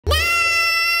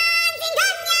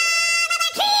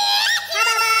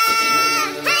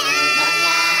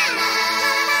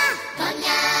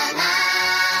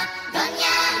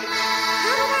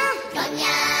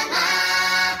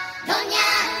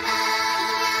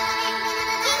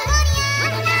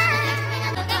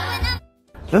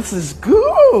This is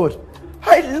good.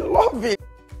 I love it.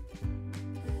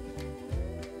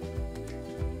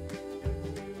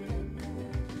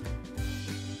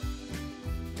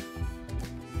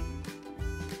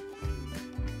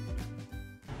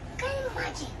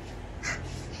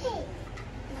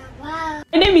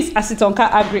 My name is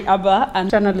Asitonka Agri Abba and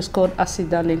channel is called Asi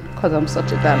Darling because I'm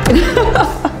such a darling.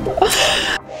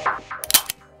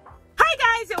 Hi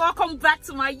guys and welcome back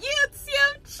to my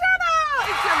YouTube channel.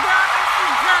 It's your girl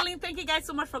Asi Darling. Thank you guys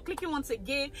so much for clicking once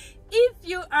again. If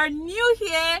you are new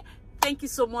here, thank you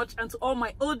so much, and to all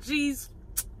my OGs,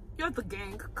 you're the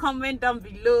gang. Comment down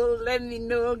below, let me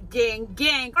know, gang.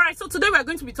 All right, so today we're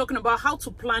going to be talking about how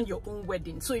to plan your own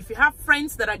wedding. So if you have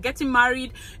friends that are getting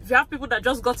married, if you have people that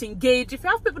just got engaged, if you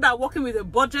have people that are working with a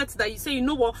budget that you say, you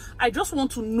know what, I just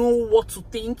want to know what to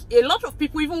think. A lot of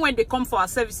people, even when they come for our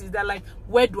services, they're like,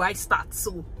 where do I start?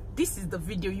 So this is the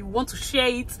video. You want to share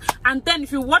it, and then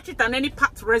if you watch it and any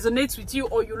part resonates with you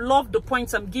or you love the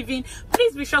points I'm giving,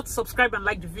 please be sure to subscribe and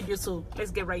like the video. So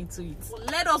let's get right into it. So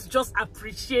let us just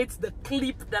appreciate the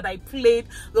clip that I played,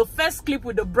 the first clip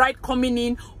with the bride coming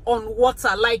in on water.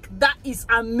 Like, that is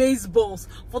amazeballs.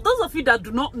 For those of you that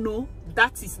do not know,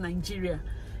 that is Nigeria.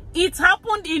 It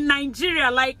happened in Nigeria.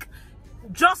 Like,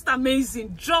 just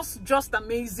amazing, just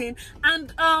amazing.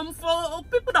 And for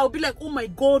people that will be like, oh my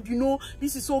god, you know,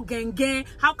 this is so gang,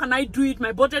 how can I do it,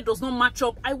 my budget does not match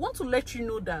up, I want to let you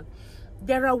know that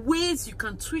there are ways you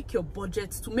can tweak your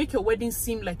budget to make your wedding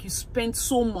seem like you spent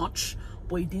so much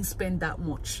but you didn't spend that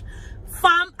much.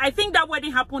 Fam, I think that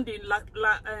wedding happened in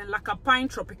Lakapine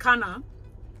Tropicana,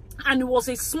 and it was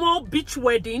a small beach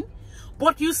wedding,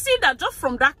 but you see that just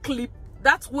from that clip,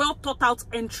 that well thought out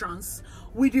entrance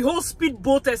with the whole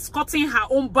speedboat escorting her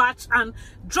own batch, and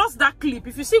just that clip,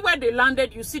 if you see where they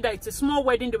landed, you see that it's a small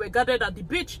wedding. They were gathered at the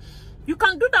beach. You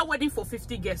can do that wedding for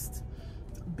 50 guests.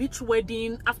 Beach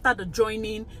wedding, after the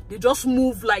joining, they just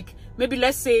move like maybe,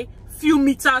 let's say, few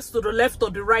meters to the left or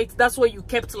the right. That's where you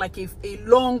kept like a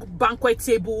long banquet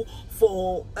table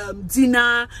for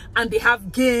dinner, and they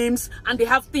have games and they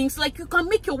have things. Like, you can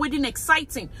make your wedding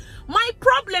exciting. My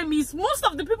problem is most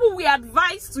of the people we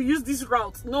advise to use this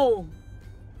route, no,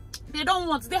 they don't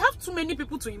want. They have too many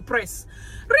people to impress.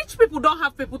 Rich people don't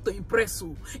have people to impress.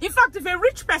 So in fact, if a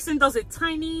rich person does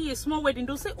a small wedding,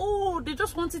 they'll say, oh, they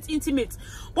just want it intimate.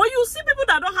 But you see people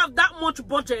that don't have that much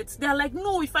budget, they're like,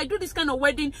 no, if I do this kind of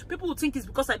wedding, people will think it's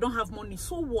because I don't have money.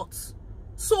 So what?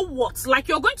 So what? Like,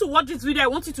 you're going to watch this video, I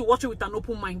want you to watch it with an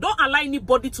open mind. Don't allow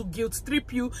anybody to guilt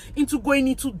trip you into going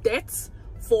into debt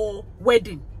for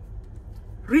wedding.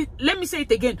 Let me say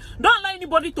it again. Don't allow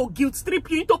anybody to guilt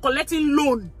trip you into collecting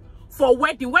loan for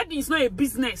wedding. Wedding is not a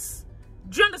business.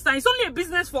 Do you understand? It's only a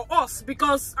business for us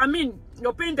because, I mean,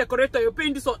 you're paying decorator, you're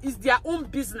paying this one. It's their own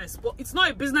business, but it's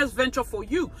not a business venture for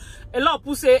you. A lot of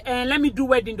people say, let me do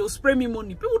wedding, they'll spray me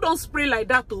money. People don't spray like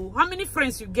that though. How many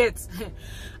friends you get?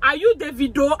 Are you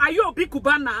Davido? Are you Obi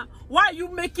Kubana? Why are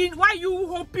you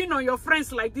hoping on your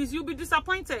friends like this? You'll be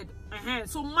disappointed.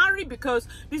 So marry because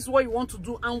this is what you want to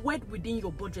do, and wed within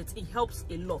your budget. It helps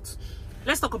a lot.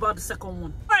 Let's talk about the second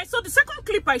one. All right, so the second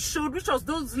clip I showed, which was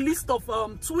those list of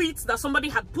tweets that somebody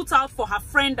had put out for her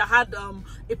friend that had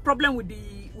a problem with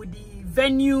the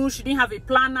venue. She didn't have a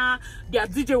planner. Their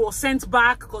DJ was sent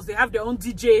back because they have their own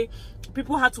DJ.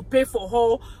 People had to pay for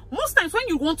hall. Most times when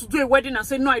you want to do a wedding and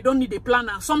say, no, I don't need a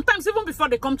planner, sometimes even before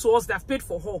they come to us, they have paid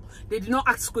for hall. They did not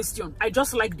ask question. I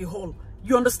just like the hall.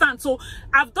 You understand? So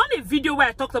I've done a video where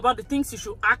I talked about the things you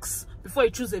should ask before you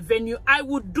choose a venue. I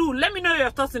would do. Let me know your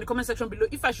thoughts in the comment section below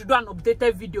if I should do an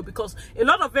updated video, because a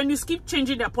lot of venues keep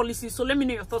changing their policies. So let me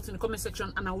know your thoughts in the comment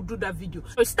section and I will do that video.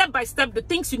 So step by step, the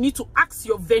things you need to ask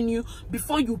your venue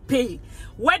before you pay.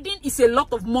 Wedding is a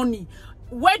lot of money.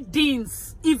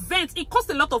 Weddings, events, it costs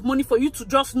a lot of money for you to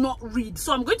just not read.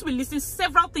 So I'm going to be listing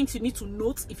several things you need to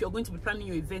note if you're going to be planning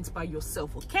your events by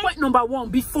yourself. Okay, point number one,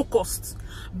 be focused,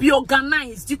 be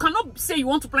organized. You cannot say you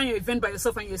want to plan your event by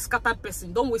yourself and you're a scattered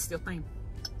person. Don't waste your time.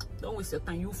 Don't waste your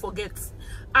time. You forget.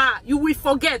 You will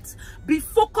forget. Be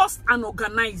focused and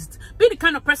organized. Be the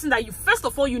kind of person that first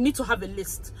of all, you need to have a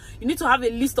list. You need to have a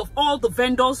list of all the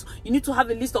vendors. You need to have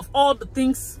a list of all the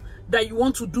things that you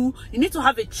want to do. You need to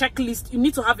have a checklist. You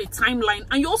need to have a timeline,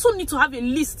 and you also need to have a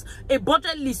list, a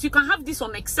budget list. You can have this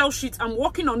on Excel sheet. I'm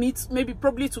working on it,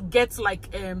 probably to get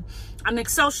like an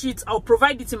Excel sheet. I'll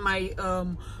provide it in my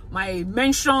my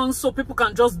mentions so people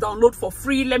can just download for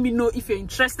free. Let me know if you're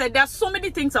interested. There are so many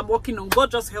things I'm working on.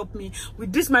 God just help me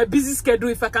with this, my busy schedule.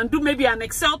 If I can do maybe an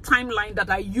Excel timeline that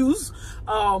I use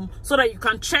so that you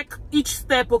can check each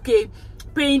step. Okay,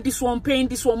 paying this one, paying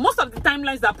this one. Most of the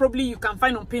timelines that probably you can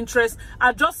find on Pinterest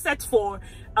are just set for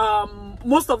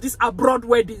most of these abroad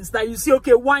weddings that you see,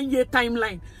 okay, 1 year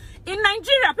timeline. In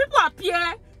Nigeria, people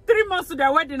appear 3 months to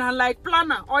their wedding and like,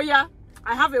 planner, oh yeah,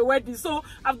 I have a wedding. So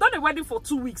I've done a wedding for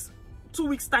 2 weeks. 2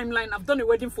 weeks timeline. I've done a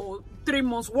wedding for 3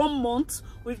 months, 1 month.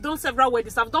 We've done several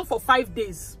weddings. I've done for 5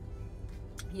 days.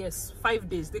 Yes, 5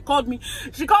 days. They called me.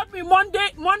 She called me Monday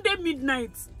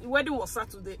midnight. The wedding was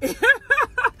Saturday.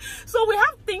 So we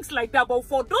have things like that. But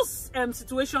for those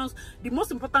situations, the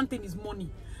most important thing is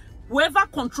money. Whoever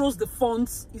controls the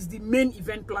funds is the main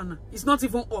event planner. It's not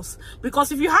even us.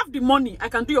 Because if you have the money, I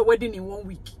can do your wedding in 1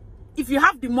 week. If you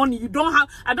have the money, I don't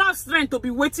have strength to be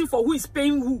waiting for who is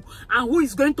paying who and who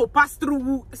is going to pass through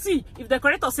who. See, if the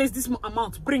decorator says this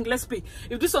amount, bring, let's pay.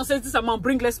 If this one says this amount,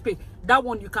 bring, let's pay. That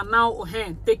one you can now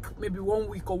take maybe 1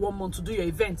 week or 1 month to do your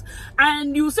event.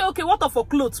 And you say, okay, what are for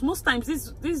clothes? Most times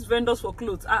these vendors for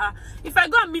clothes. If I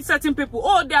go and meet certain people,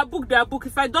 oh, they are booked.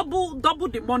 If I double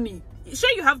the money,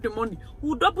 sure you have the money.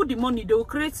 We'll double the money. They will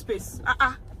create space.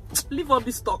 Leave all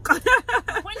this talk.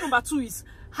 Point number 2 is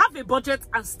have a budget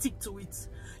and stick to it.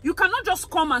 You cannot just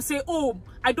come and say, oh,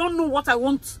 I don't know what I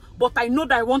want, but I know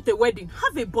that I want a wedding.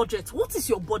 Have a budget. What is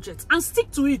your budget? And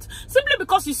stick to it. Simply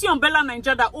because you see on Bella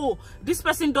Nigeria that, oh, this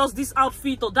person does this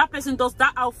outfit or that person does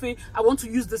that outfit, I want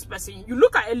to use this person. You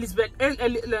look at Elizabeth,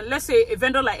 let's say a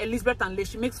vendor like Elizabeth and Lace,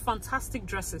 she makes fantastic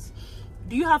dresses.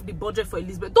 Do you have the budget for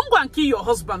Elizabeth? Don't go and kill your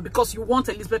husband because you want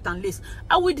Elizabeth and Lace.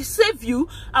 I will save you.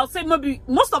 I'll say maybe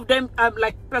most of them,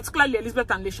 like particularly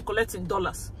Elizabeth and Lace, she collects in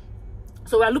dollars.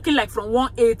 So we're looking like from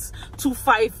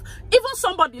 1825. Even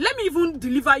somebody, let me even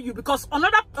deliver you, because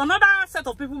another set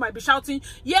of people might be shouting,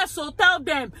 yes, so tell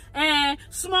them,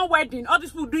 small wedding, all these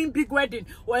people doing big wedding,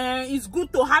 it's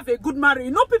good to have a good marriage.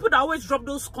 You know, people that always drop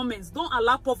those comments. Don't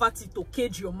allow poverty to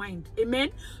cage your mind.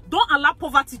 Amen. Don't allow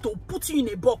poverty to put you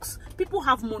in a box. People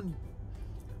have money.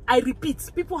 I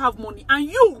repeat, people have money, and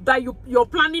you that you're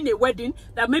planning a wedding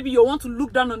that maybe you want to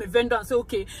look down on a vendor and say,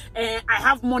 okay, I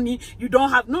have money, you don't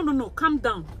have. No, calm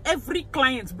down. Every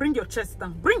client, bring your chest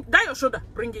down, bring down your shoulder,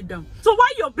 bring it down. So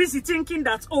while you're busy thinking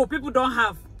that, oh, people don't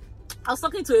have, I was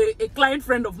talking to a client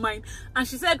friend of mine, and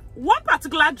she said one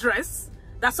particular dress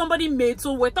that somebody made.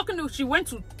 So we're talking, she went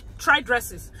to try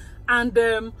dresses,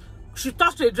 and she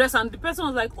touched a dress, and the person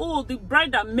was like, oh, the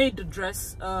bride that made the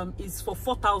dress is for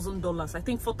 $4,000. I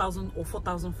think 4,000 or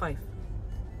 4,500.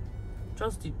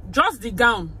 Just the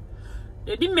gown.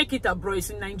 They didn't make it abroad. It's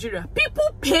in Nigeria. People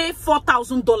pay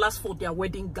 $4,000 for their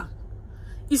wedding gown.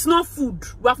 It's not food.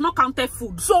 We have not counted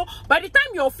food. So by the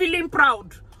time you're feeling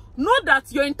proud, know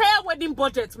that your entire wedding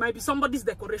budget might be somebody's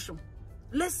decoration.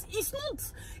 It's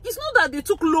not that they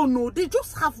took loan. No, they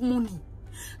just have money.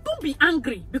 Don't be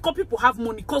angry because people have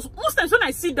money, because most times when I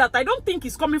see that, I don't think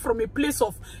it's coming from a place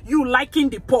of you liking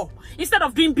the poor. Instead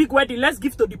of doing big wedding, let's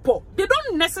give to the poor. They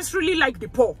don't necessarily like the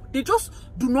poor. They just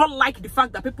do not like the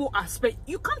fact that people are spending.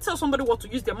 You can't tell somebody what to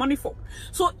use their money for.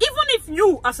 So even if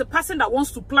you, as a person that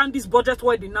wants to plan this budget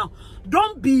wedding now,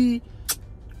 don't be,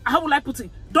 how will I put it?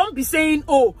 Don't be saying,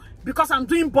 oh, because I'm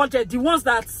doing budget, the ones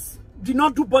that did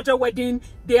not do budget wedding,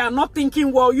 they are not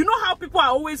thinking well. You know how people are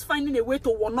always finding a way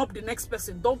to one up the next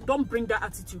person. Don't bring that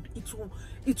attitude.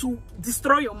 It will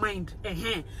destroy your mind.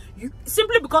 You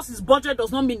simply because it's budget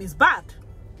does not mean it's bad,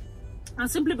 and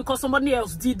simply because somebody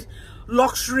else did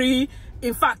luxury,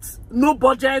 in fact no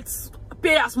budget,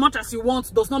 pay as much as you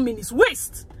want, does not mean it's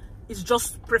waste. It's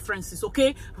just preferences.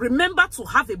 Okay, remember to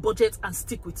have a budget and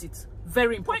stick with it.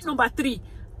 Very important. Point number 3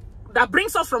 that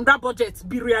brings us from that budget: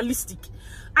 be realistic.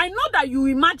 I know that you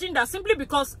imagine that simply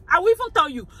because, I will even tell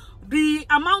you, the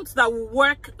amount that will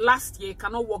work last year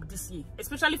cannot work this year,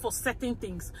 especially for certain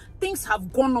things. Things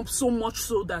have gone up so much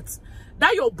so that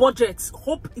your budget,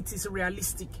 hope it is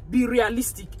realistic. Be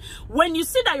realistic. When you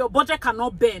see that your budget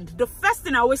cannot bend, the first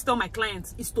thing I always tell my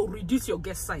clients is to reduce your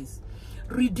guest size.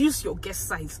 Reduce your guest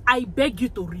size. I beg you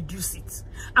to reduce it.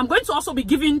 I'm going to also be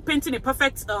painting a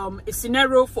perfect a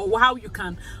scenario for how you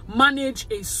can manage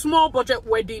a small budget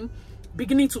wedding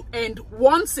beginning to end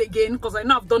once again, because I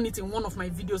know I've done it in one of my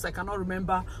videos. I cannot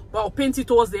remember, but I'll paint it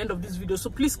towards the end of this video, so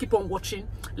please keep on watching.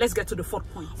 Let's get to the 4th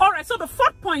point. All right, so the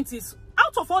 4th point is,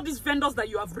 out of all these vendors that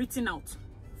you have written out,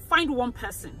 find one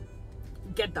person,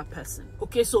 get that person.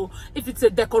 Okay, so if it's a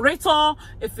decorator,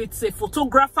 if it's a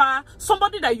photographer,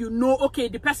 somebody that you know, okay,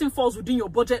 the person falls within your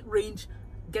budget range,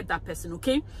 get that person.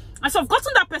 Okay, and so I've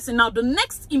gotten that person. Now the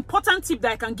next important tip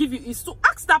that I can give you is to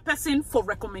ask that person for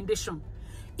recommendation.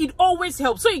 It always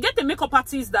helps. So you get a makeup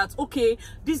artist that, okay,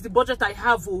 this is the budget I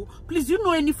have, oh, please, do you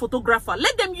know any photographer?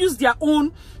 Let them use their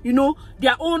own, you know,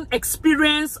 their own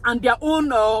experience and their own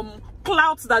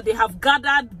clout that they have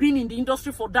gathered, been in the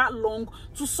industry for that long,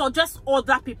 to suggest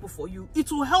other people for you.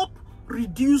 It will help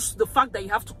reduce the fact that you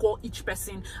have to call each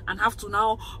person and have to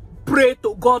now pray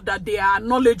to God that they are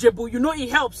knowledgeable. You know, it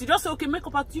helps. You just say, okay,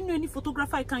 makeup artist, do you know any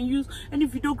photographer I can use? Any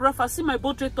videographer? See my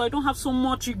budget, I don't have so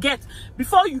much. You get,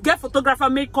 before you get photographer,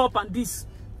 makeup and this,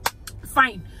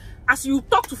 fine. As you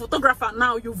talk to photographer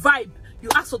now, you vibe. You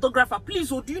ask photographer,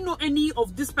 please, oh, do you know any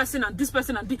of this person and this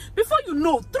person and this? Before you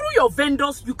know, through your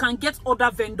vendors, you can get other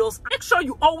vendors. Make sure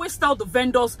you always tell the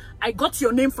vendors, I got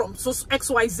your name from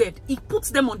XYZ. It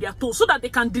puts them on their toes so that they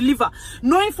can deliver,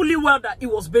 knowing fully well that it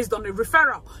was based on a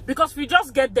referral. Because if you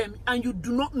just get them and you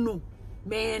do not know,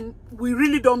 man, we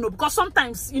really don't know. Because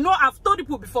sometimes, you know, I've told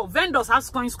people before, vendors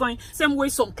have coins, same way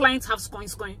some clients have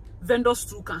coins. Vendors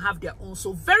too can have their own.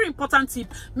 So very important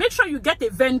tip, make sure you get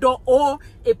a vendor or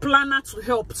a planner to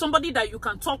help, somebody that you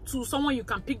can talk to, someone you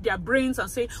can pick their brains and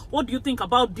say, what do you think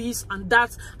about this and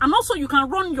that? And also you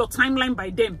can run your timeline by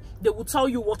them. They will tell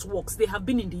you what works. They have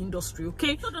been in the industry.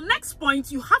 Okay, so the next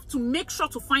point, you have to make sure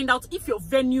to find out if your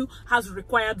venue has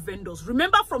required vendors.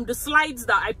 Remember from the slides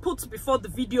that I put before the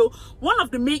video, one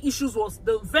of the main issues was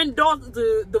the vendor,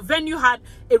 the venue had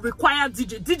a required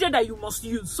DJ that you must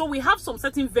use. So we have some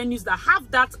certain venues that have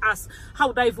that as, how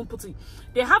would I even put it,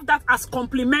 they have that as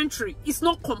complimentary. It's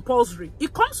not compulsory.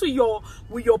 It comes with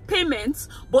your payments,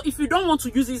 but if you don't want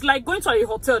to use it, it's like going to a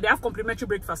hotel, they have complimentary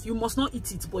breakfast. You must not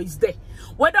eat it, but it's there.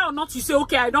 Whether or not you say,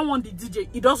 okay, I don't want the DJ,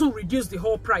 it doesn't reduce the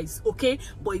whole price, okay,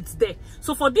 but it's there.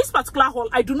 So for this particular hall,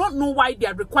 I do not know why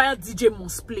their required DJ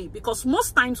must play, because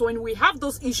most times when we have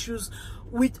those issues,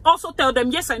 we also tell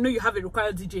them, yes, I know you have a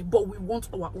required DJ, but we want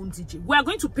our own DJ. We are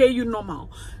going to pay you normal,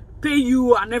 pay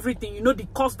you and everything, you know, the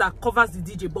cost that covers the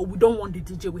DJ, but we don't want the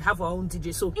DJ, we have our own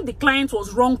DJ. So I think the client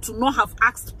was wrong to not have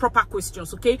asked proper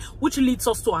questions, okay, which leads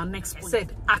us to our next point. I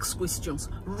said ask questions,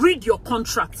 read your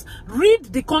contracts, read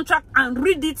the contract and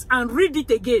read it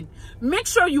again. Make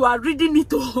sure you are reading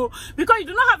it all, because you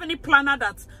do not have any planner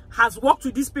that has worked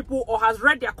with these people or has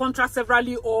read their contract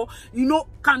severally, or you know,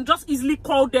 can just easily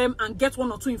call them and get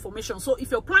one or two information. So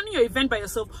if you're planning your event by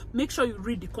yourself, make sure you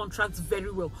read the contracts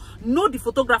very well. Know the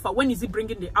photographer, when is he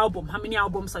bringing the album, how many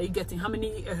albums are you getting, how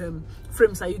many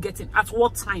frames are you getting, at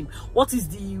what time, what is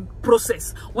the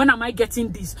process, when am I getting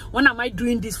this, when am I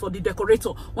doing this for the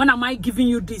decorator, when am I giving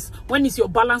you this, when is your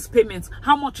balance payment,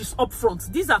 how much is upfront.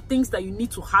 These are things that you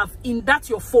need to have in that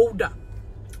your folder.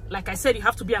 Like I said, you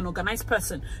have to be an organized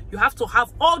person. You have to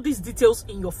have all these details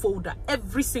in your folder,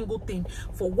 every single thing,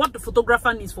 for what the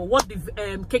photographer needs, for what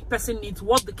the cake person needs,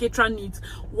 what the caterer needs,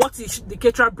 what is the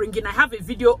caterer bringing. I have a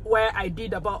video where I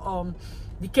did about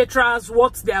the caterers,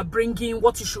 what they are bringing,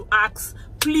 what you should ask.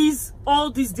 Please, all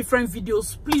these different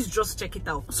videos, please just check it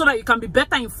out so that you can be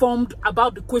better informed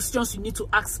about the questions you need to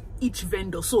ask each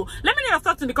vendor. So let me know your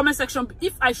thoughts in the comment section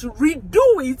if I should redo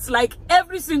it like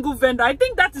every single vendor. I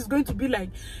think that is going to be like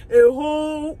a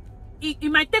whole, it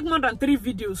might take more than 3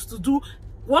 videos to do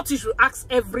what you should ask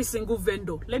every single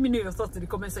vendor. Let me know your thoughts in the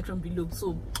comment section below,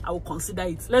 so I will consider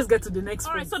it. Let's get to the next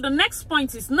point. All right, so the next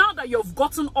point is, now that you've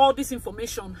gotten all this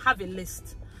information, have a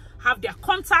list. Have their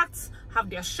contacts,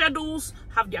 have their schedules,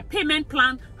 have their payment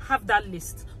plan, have that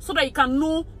list so that you can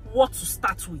know what to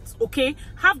start with. Okay,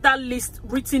 have that list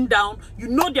written down. You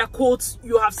know their quotes.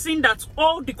 You have seen that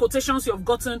all the quotations you have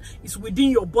gotten is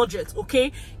within your budget.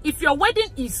 Okay, if your wedding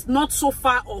is not so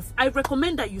far off, I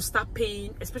recommend that you start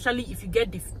paying, especially if you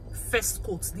get the first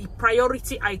quotes, the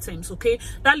priority items. Okay,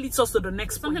 that leads us to the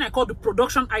next point, something I call the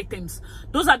production items.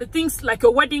 Those are the things like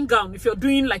your wedding gown. If you're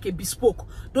doing like a bespoke,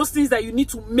 those things that you need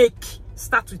to make,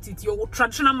 start with it. Your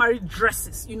traditional marriage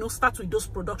dresses, you know, start with those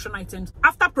production items.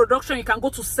 After production, you can go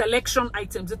to selection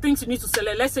items, the things you need to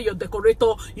select. Let's say your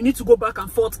decorator, you need to go back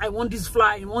and forth. I want this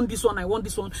flower, I want this one, I want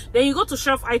this one. Then you go to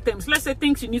shelf items. Let's say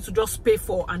things you need to just pay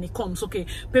for and it comes. Okay,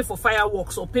 pay for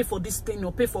fireworks or pay for this thing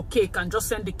or pay for cake and just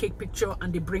send the cake picture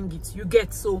and they bring it. You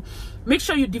get, so make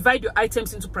sure you divide your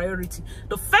items into priority.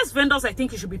 The first vendors I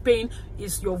think you should be paying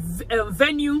is your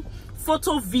venue,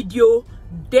 photo, video,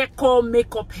 decor,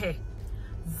 makeup, hair.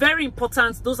 Very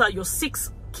important. Those are your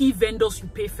 6 key vendors you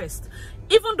pay first.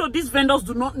 Even though these vendors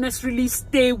do not necessarily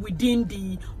stay within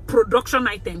the production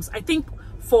items, I think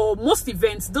for most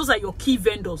events, those are your key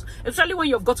vendors. Especially when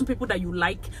you've gotten people that you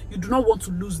like, you do not want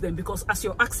to lose them, because as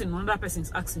you're asking, another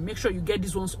person's asking. Make sure you get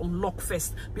these ones on lock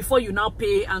first before you now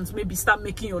pay and maybe start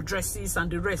making your dresses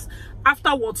and the rest.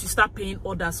 Afterwards, you start paying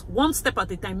others one step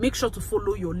at a time. Make sure to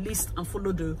follow your list and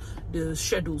follow the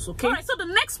schedules. Okay. All right. So the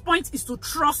next point is to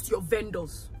trust your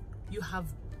vendors. You have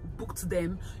booked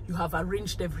them, you have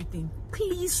arranged everything.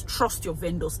 Please trust your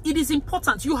vendors. It is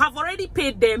important. You have already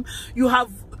paid them. You have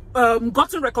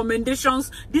gotten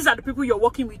recommendations. These are the people you're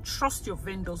working with. Trust your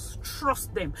vendors,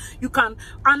 trust them. You can,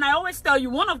 and I always tell you,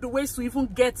 one of the ways to even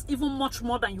get even much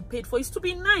more than you paid for is to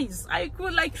be nice. I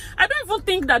don't even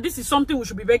think that this is something we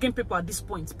should be begging people at this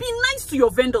point. Be nice to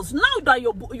your vendors. Now that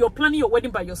you're planning your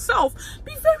wedding by yourself,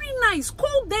 be very nice.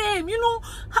 Call them, you know,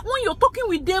 when you're talking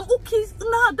with them. Okay,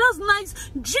 nah, that's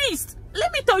nice. Gist.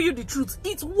 Let me tell you the truth,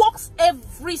 it works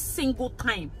every single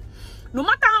time. No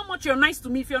matter how much you're nice to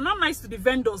me, if you're not nice to the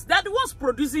vendors, they're the ones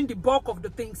producing the bulk of the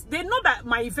things. They know that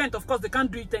my event, of course, they can't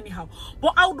do it anyhow.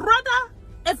 But I would rather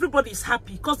everybody is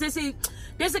happy, because there's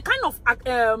a kind of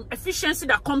efficiency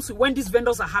that comes with when these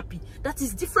vendors are happy that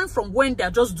is different from when they're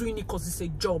just doing it because it's a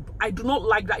job. I do not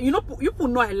like that. You know, people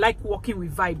know I like working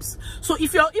with vibes. So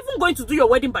if you're even going to do your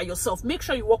wedding by yourself, make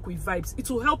sure you work with vibes. It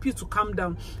will help you to calm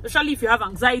down, especially if you have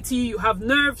anxiety, you have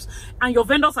nerves, and your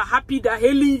vendors are happy, they're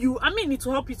hailing you. I mean, it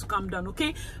will help you to calm down.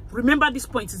 Okay, remember this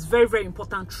point is very, very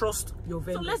important. Trust your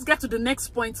vendors. So let's get to the next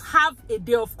point. Have a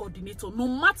day of coordinator. No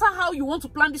matter how you want to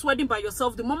plan this wedding by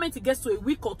yourself, the moment it gets to a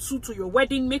week or two to your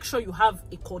wedding, make sure you have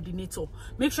a coordinator.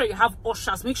 Make sure you have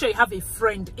ushers. Make sure you have a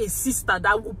friend, a sister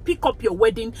that will pick up your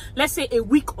wedding, let's say a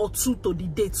week or two to the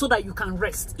date, so that you can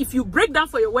rest. If you break down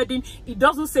for your wedding, it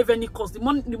doesn't save any cost. The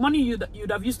money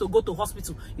you'd have used to go to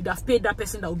hospital, you'd have paid that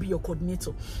person that will be your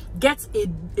coordinator. Get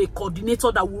a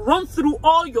coordinator that will run through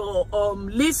all your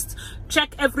list,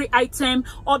 check every item,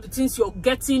 all the things you're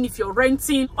getting, if you're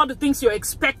renting, all the things you're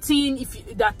expecting,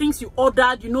 if there are things you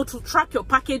ordered, you know, to track your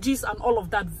packages and all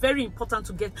of that. Very important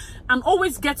to get. And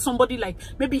always get somebody like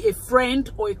maybe a friend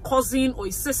or a cousin or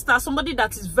a sister, somebody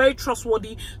that is very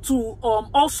trustworthy to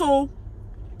also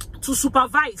to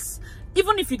supervise.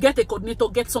 Even if you get a coordinator,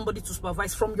 get somebody to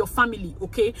supervise from your family,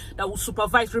 okay, that will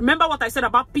supervise. Remember what I said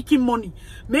about picking money.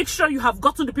 Make sure you have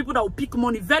gotten the people that will pick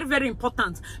money. Very, very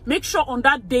important. Make sure on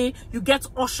that day you get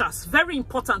ushers. Very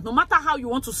important. No matter how you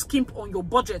want to skimp on your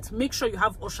budget, make sure you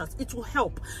have ushers. It will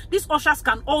help. These ushers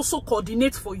can also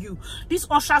coordinate for you. These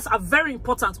ushers are very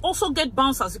important. Also get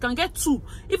bouncers. You can get 2.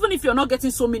 Even if you're not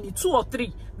getting so many, 2 or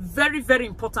 3. Very, very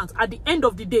important at the end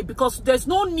of the day, because there's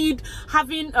no need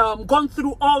having gone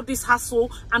through all this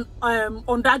hassle and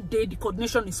on that day the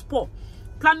coordination is poor.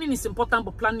 Planning is important,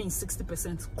 but planning is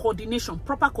 60%. Coordination,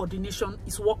 proper coordination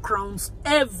is what crowns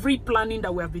every planning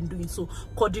that we have been doing. So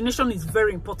coordination is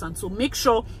very important. So make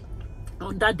sure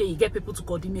on that day you get people to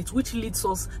coordinate, which leads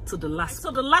us to the last. So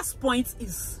the last point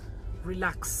is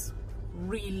relax.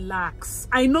 Relax.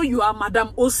 I know you are Madam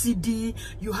OCD,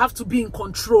 you have to be in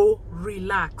control.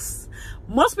 Relax.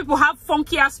 Most people have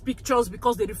funky ass pictures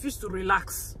because they refuse to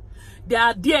relax. They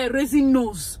are there raising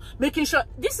nose, making sure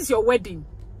this is your wedding.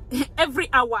 Every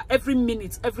hour, every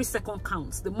minute, every second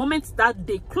counts. The moment that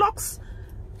day clocks,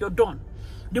 you're done.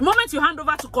 The moment you hand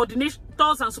over to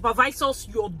coordinators and supervisors,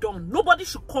 you're done. Nobody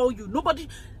should call you. Nobody,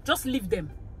 just leave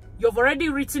them. You've already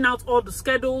written out all the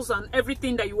schedules and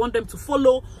everything that you want them to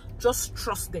follow. Just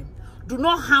trust them. Do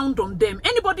not hound on them.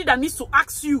 Anybody that needs to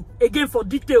ask you again for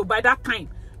detail by that time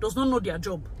does not know their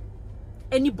job.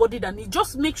 Anybody that needs,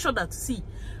 just make sure that, see,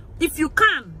 if you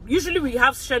can, usually we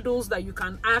have schedules that you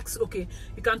can ask. Okay,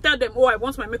 you can tell them, oh, I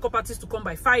want my makeup artist to come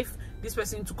by 5, this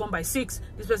person to come by 6,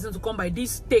 this person to come by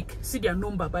this. See their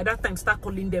number. By that time, start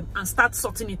calling them and start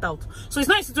sorting it out. So it's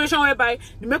not a situation whereby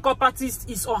the makeup artist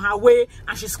is on her way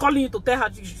and she's calling you to tell her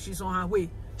she's on her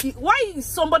way. Why is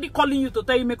somebody calling you to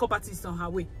tell you makeup artist is on her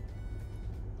way?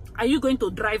 Are you going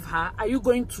to drive her? Are you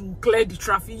going to clear the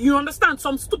traffic? You understand?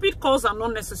 Some stupid calls are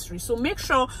not necessary. So make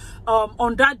sure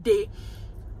on that day,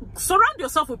 surround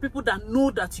yourself with people that know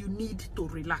that you need to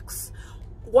relax.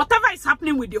 Whatever is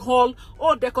happening with the hall,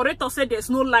 oh, decorator said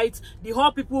there's no light, the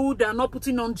hall people, they are not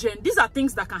putting on gen. These are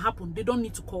things that can happen. They don't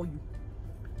need to call you.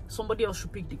 Somebody else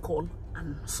should pick the call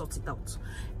and sort it out.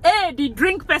 Hey, the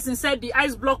drink person said, the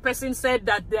ice block person said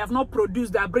that they have not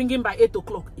produced, they are bringing by 8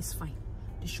 o'clock. It's fine.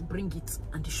 They should bring it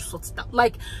and they should sort it out.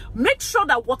 Like, make sure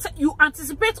that you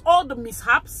anticipate all the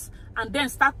mishaps and then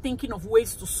start thinking of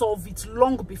ways to solve it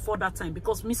long before that time,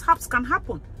 because mishaps can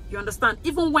happen. You understand?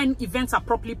 Even when events are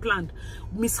properly planned,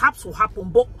 mishaps will happen.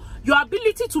 But your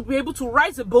ability to be able to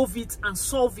rise above it and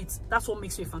solve it, that's what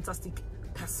makes you a fantastic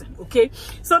person. Okay?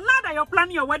 So now that you're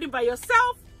planning your wedding by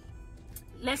yourself,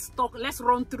 let's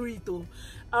run through it all.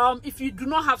 If you do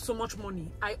not have so much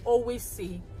money, I always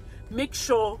say, make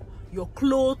sure your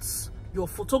clothes, your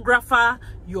photographer,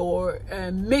 your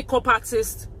makeup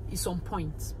artist is on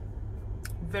point.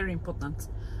 Very important.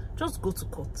 Just go to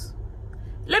court.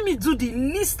 Let me do the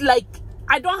least, like,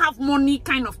 I don't have money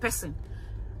kind of person.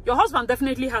 Your husband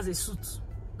definitely has a suit.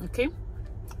 Okay?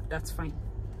 That's fine.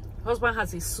 Your husband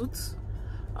has a suit.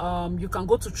 You can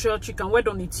go to church. You can wear it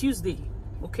on a Tuesday.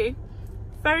 Okay?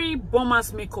 very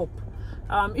bomb-ass makeup.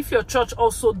 If your church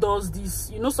also does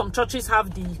this, you know, some churches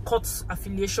have the court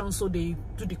affiliation, so they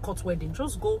do the court wedding.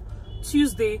 Just go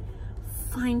Tuesday,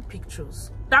 find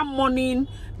pictures. That morning,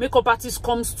 makeup artist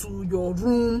comes to your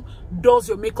room, does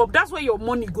your makeup. That's where your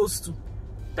money goes to.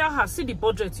 Tell her, see the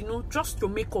budget, you know, just your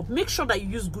makeup. Make sure that you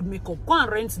use good makeup. Go and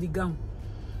rent the gown.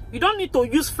 You don't need to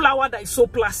use flower that is so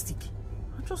plastic.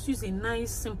 Just use a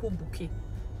nice, simple bouquet.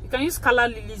 You can use color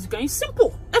lilies. You can use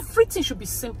simple. Everything should be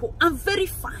simple and very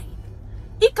fine.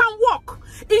 It can work.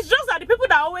 It's just that the people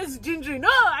that are always gingering,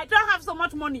 oh, I don't have so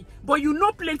much money, but you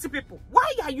know plenty people.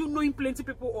 Why are you knowing plenty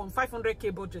people on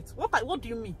 500K budget? What do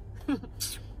you mean?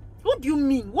 What do you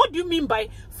mean? What do you mean by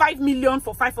 5 million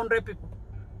for 500 people?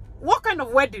 What kind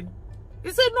of wedding?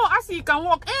 He said, no, I see it can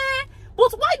work.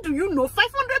 But why do you know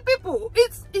 500 people?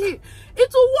 It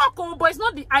will work, oh, but it's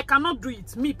not I cannot do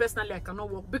it. Me personally, I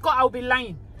cannot work because I'll be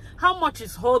lying. How much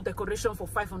is hall decoration for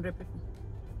 500 people?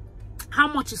 How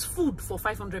much is food for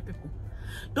 500 people?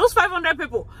 Those 500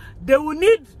 people, they will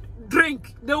need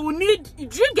drink. They will need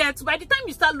drink. By the time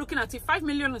you start looking at it, 5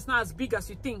 million is not as big as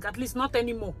you think. At least not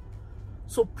anymore.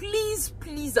 So please,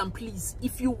 please, and please,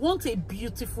 if you want a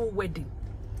beautiful wedding,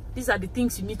 these are the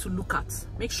things you need to look at.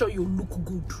 Make sure you look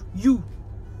good.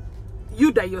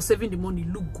 You that you're saving the money,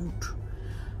 look good.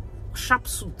 Sharp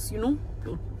suits, you know.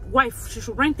 Your wife, she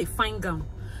should rent a fine gown.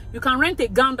 You can rent a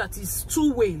gown that is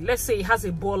two-way. Let's say it has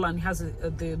a ball and it has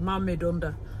the mermaid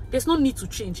under. There's no need to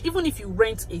change. Even if you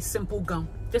rent a simple gown,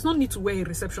 there's no need to wear a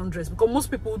reception dress, because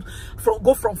most people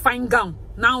go from fine gown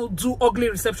now do ugly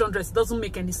reception dress. It doesn't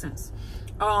make any sense.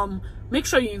 Make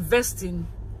sure you invest in,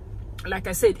 like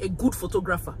I said, a good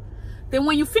photographer. Then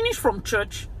when you finish from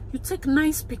church, you take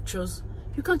nice pictures.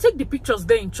 You can take the pictures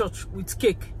there in church with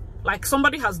cake. Like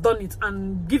somebody has done it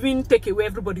and giving takeaway,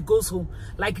 everybody goes home.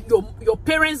 Like your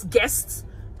parents' guests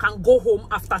can go home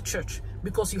after church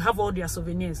because you have all their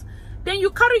souvenirs. Then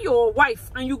you carry your wife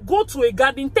and you go to a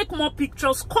garden, take more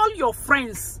pictures, call your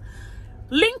friends,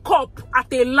 link up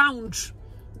at a lounge.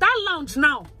 That lounge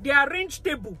now, they arrange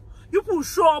table. You will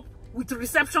show up with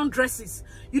reception dresses.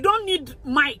 You don't need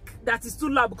mic that is too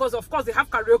loud, because of course they have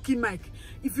karaoke mic.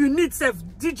 If you need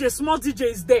DJ, small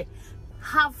DJ is there.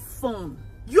 Have fun.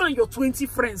 You and your 20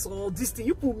 friends or this thing,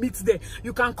 you will meet there.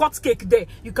 You can cut cake there.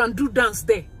 You can do dance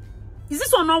there. Is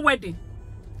this one not wedding?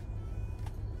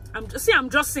 I'm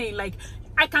just saying, like,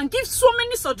 I can give so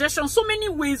many suggestions, so many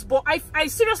ways, but I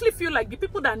seriously feel like the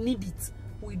people that need it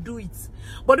will do it.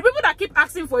 But the people that keep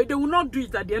asking for it, they will not do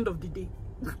it at the end of the day.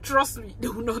 Trust me, they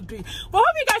will not do it. But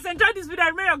hope you guys enjoyed this video. I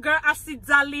remain your girl, Acid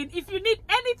Darling. If you need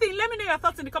anything, let me know your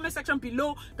thoughts in the comment section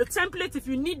below. The templates, if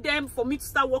you need them for me to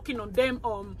start working on them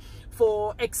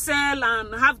for Excel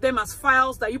and have them as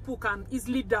files that you people can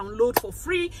easily download for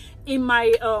free in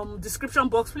my description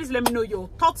box, please let me know your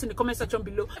thoughts in the comment section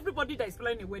below. Everybody that is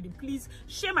planning a wedding, please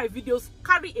share my videos,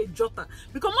 carry a jotter,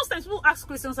 because most times people ask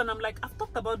questions and I'm like, I've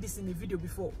talked about this in a video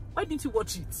before, why didn't you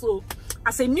watch it? So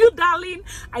as a new darling,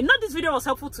 I know this video was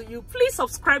helpful to you. Please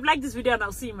subscribe, like this video, and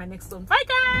I'll see you in my next one. Bye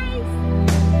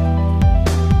guys.